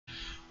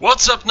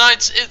What's up,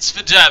 Knights? It's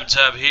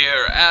theDABTAB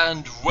here,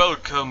 and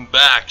welcome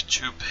back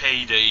to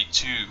Payday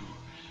 2.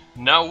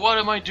 Now, what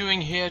am I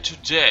doing here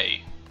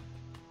today?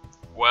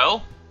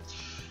 Well,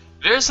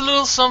 there's a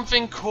little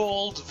something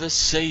called the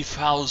Safe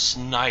House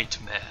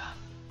Nightmare.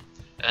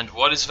 And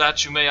what is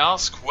that, you may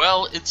ask?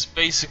 Well, it's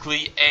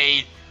basically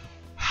a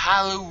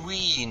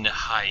Halloween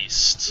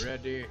heist.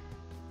 Ready.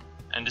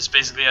 And it's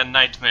basically a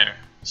nightmare.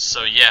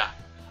 So yeah,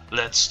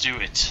 let's do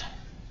it.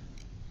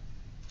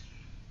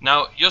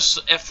 Now,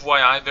 just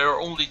FYI, there are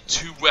only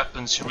two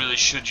weapons you really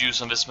should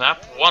use on this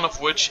map, one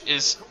of which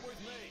is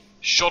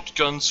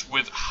shotguns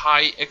with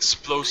high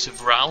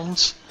explosive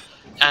rounds,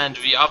 and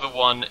the other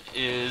one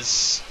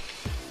is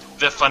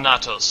the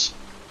Thanatos.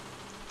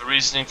 The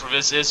reasoning for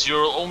this is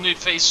you'll only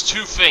face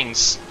two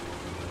things: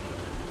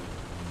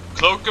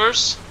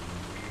 Cloakers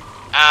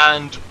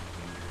and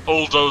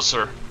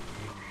Bulldozer,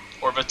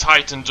 or the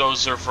Titan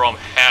Dozer from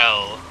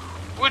Hell,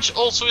 which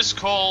also is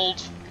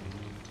called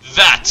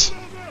that.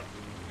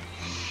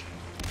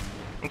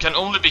 And can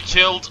only be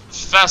killed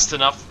fast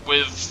enough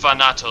with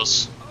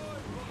Thanatos.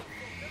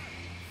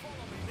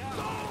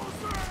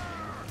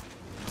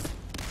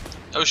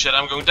 Oh shit,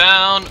 I'm going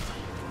down.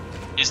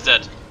 He's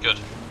dead. Good.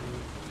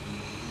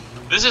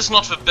 This is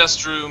not the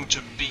best room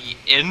to be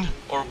in,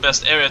 or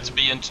best area to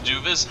be in to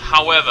do this.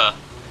 However,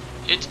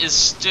 it is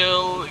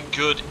still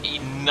good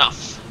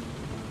enough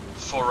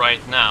for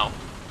right now.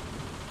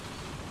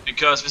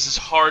 Because this is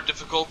hard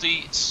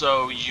difficulty,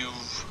 so you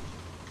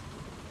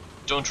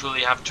don't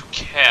really have to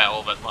care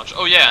all that much.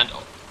 Oh yeah, and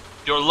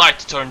your light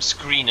turns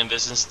green in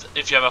this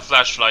if you have a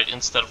flashlight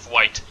instead of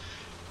white.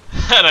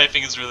 And I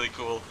think it's really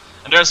cool.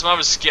 And there's some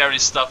other scary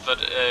stuff that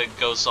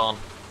goes on.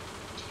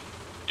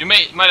 You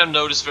might have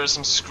noticed there's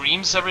some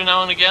screams every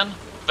now and again.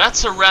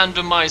 That's a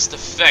randomized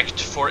effect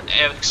for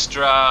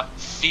extra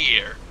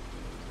fear.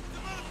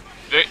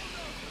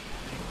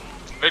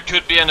 There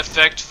could be an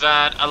effect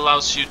that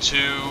allows you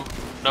to...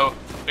 No,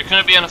 there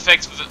could be an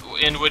effect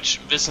in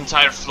which this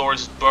entire floor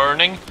is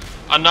burning.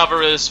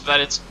 Another is that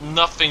it's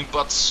nothing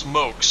but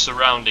smoke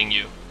surrounding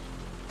you.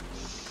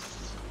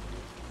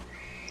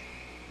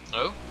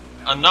 Oh?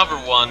 Another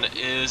one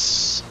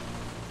is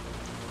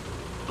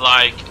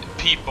like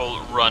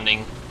people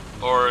running,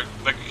 or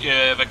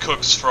the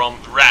cooks from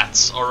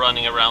Rats are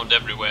running around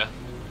everywhere.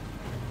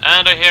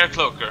 And I hear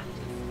Cloaker.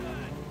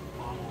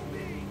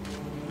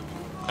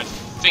 I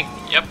think,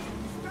 yep.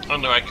 I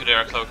know I could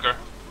hear a Cloaker.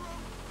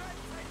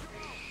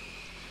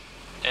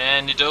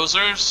 Any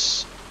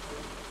dozers?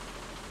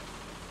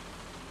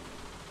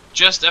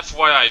 Just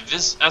FYI,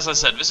 this, as I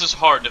said, this is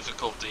hard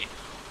difficulty.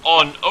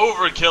 On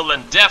Overkill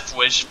and Death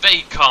Wish,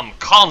 they come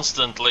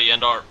constantly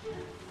and are...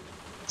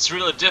 It's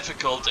really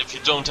difficult if you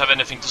don't have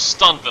anything to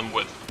stun them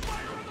with.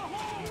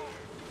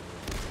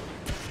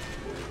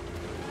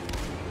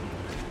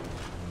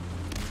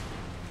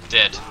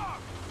 Dead.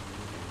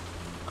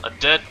 A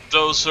dead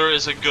dozer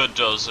is a good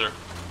dozer.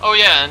 Oh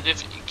yeah, and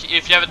if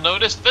you haven't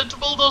noticed, the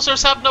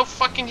bulldozers have no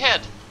fucking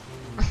head.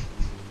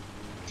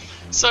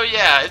 So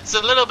yeah, it's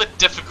a little bit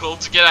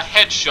difficult to get a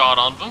headshot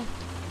on them.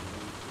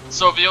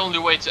 So the only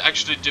way to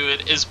actually do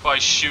it is by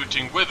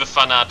shooting with the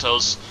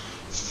Thanatos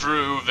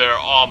through their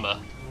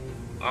armor.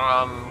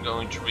 I'm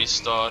going to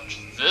restart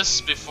this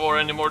before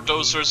any more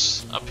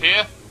dozers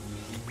appear,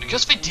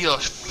 because they deal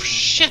a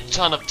shit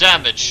ton of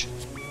damage.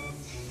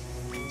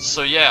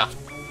 So yeah.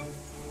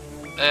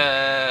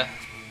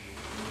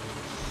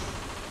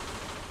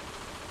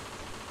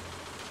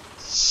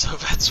 So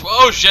that's...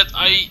 Oh shit,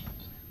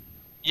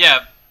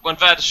 yeah. When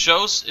that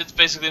shows, it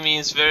basically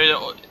means there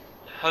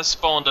has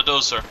spawned a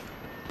dozer.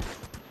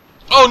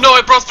 Oh no,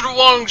 I brought the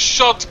wrong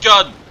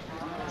shotgun!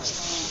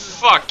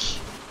 Fuck.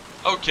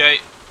 Okay.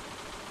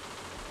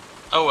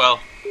 Oh well.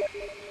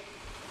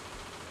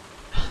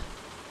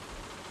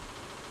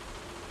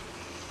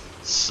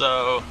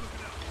 So...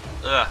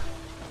 that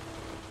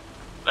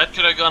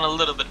could have gone a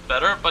little bit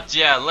better, but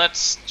yeah,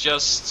 let's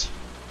just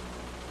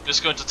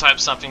going to type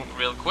something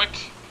real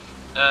quick.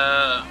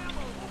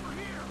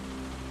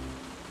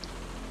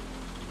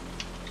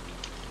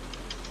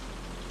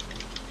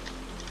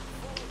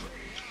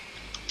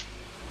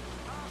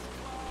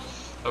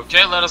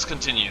 Okay, let us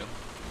continue.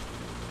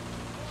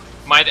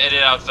 Might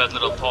edit out that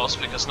little pause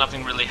because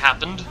nothing really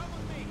happened.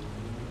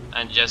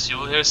 And yes, you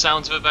will hear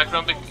sounds in the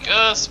background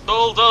because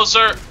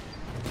bulldozer!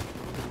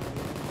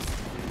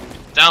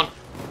 Down!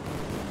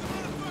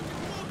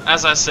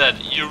 As I said,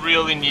 you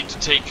really need to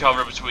take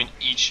cover between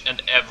each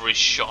and every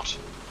shot.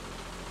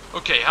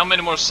 Okay, how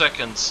many more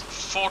seconds?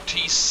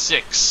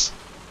 46.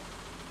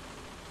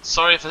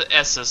 Sorry if the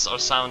S's are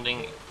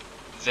sounding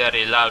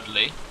very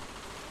loudly.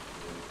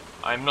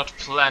 I'm not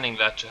planning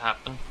that to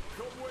happen.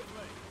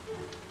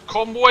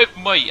 Come with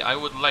me! I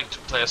would like to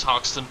play as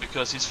Hoxton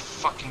because he's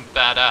fucking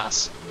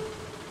badass.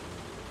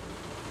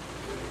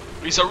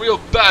 He's a real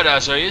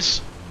badass, he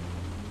is.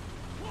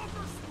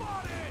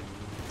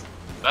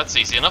 That's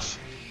easy enough.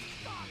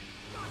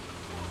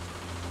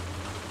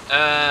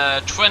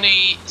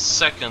 20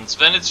 seconds.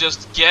 Then it's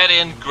just get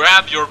in,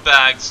 grab your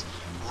bags,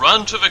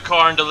 run to the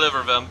car and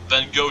deliver them,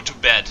 then go to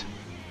bed.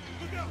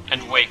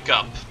 and wake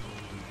up.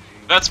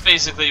 That's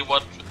basically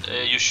what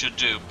you should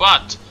do.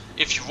 But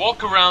if you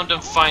walk around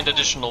and find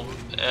additional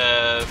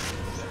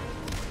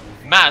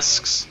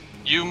masks,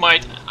 you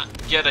might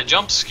get a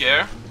jump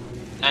scare,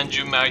 and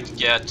you might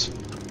get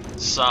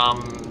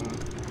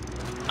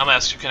a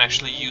mask you can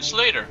actually use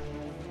later.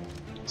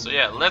 So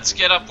yeah, let's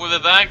get up with the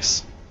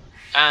bags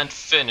and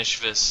finish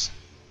this.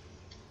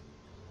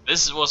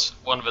 This was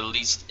one of the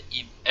least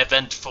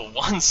eventful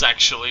ones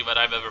actually that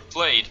I've ever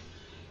played,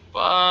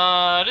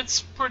 but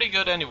it's pretty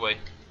good anyway.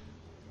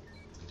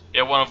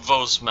 Yeah, one of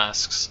those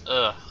masks.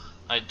 Ugh,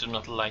 I do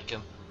not like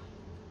him.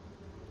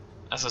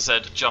 As I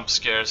said, jump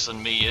scares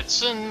and me,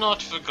 it's not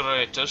the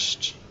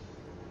greatest.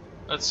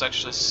 Let's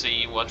actually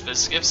see what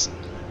this gives.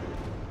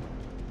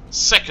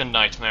 Second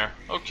nightmare,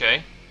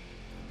 okay.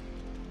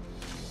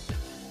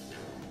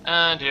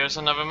 And here's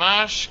another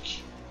mask.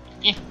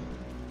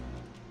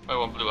 My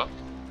one blew up.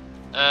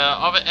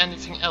 Are there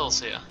anything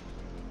else here?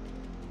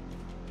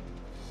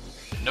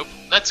 Nope.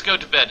 Let's go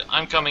to bed.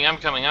 I'm coming, I'm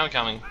coming, I'm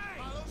coming.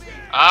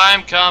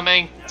 I'm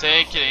coming.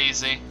 Take it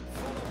easy.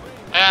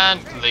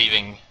 And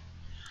leaving.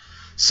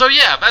 So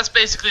yeah, that's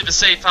basically the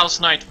Safe House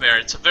Nightmare.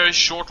 It's a very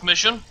short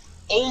mission.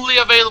 Only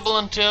available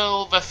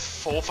until the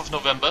 4th of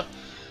November.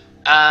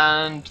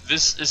 And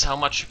this is how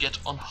much you get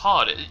on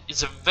hard.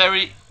 It's a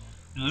very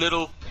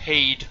little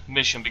paid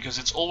mission because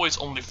it's always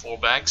only 4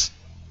 bags.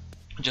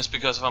 Just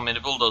because of how many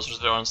bulldozers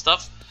there are and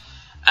stuff.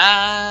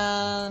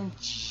 And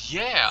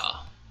yeah,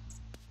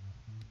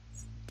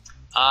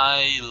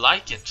 I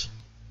like it.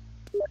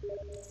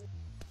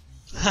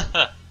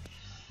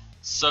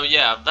 So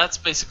yeah, that's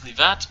basically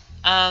that.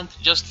 And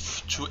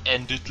just to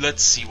end it,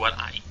 let's see what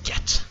I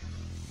get.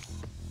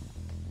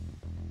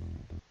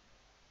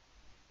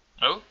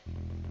 Oh,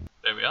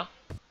 there we are.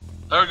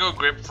 Ergo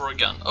grip for a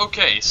gun.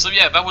 Okay, so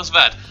yeah, that was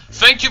that.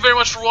 Thank you very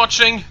much for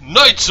watching.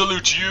 Night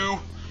salute to you.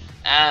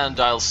 And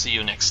I'll see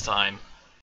you next time.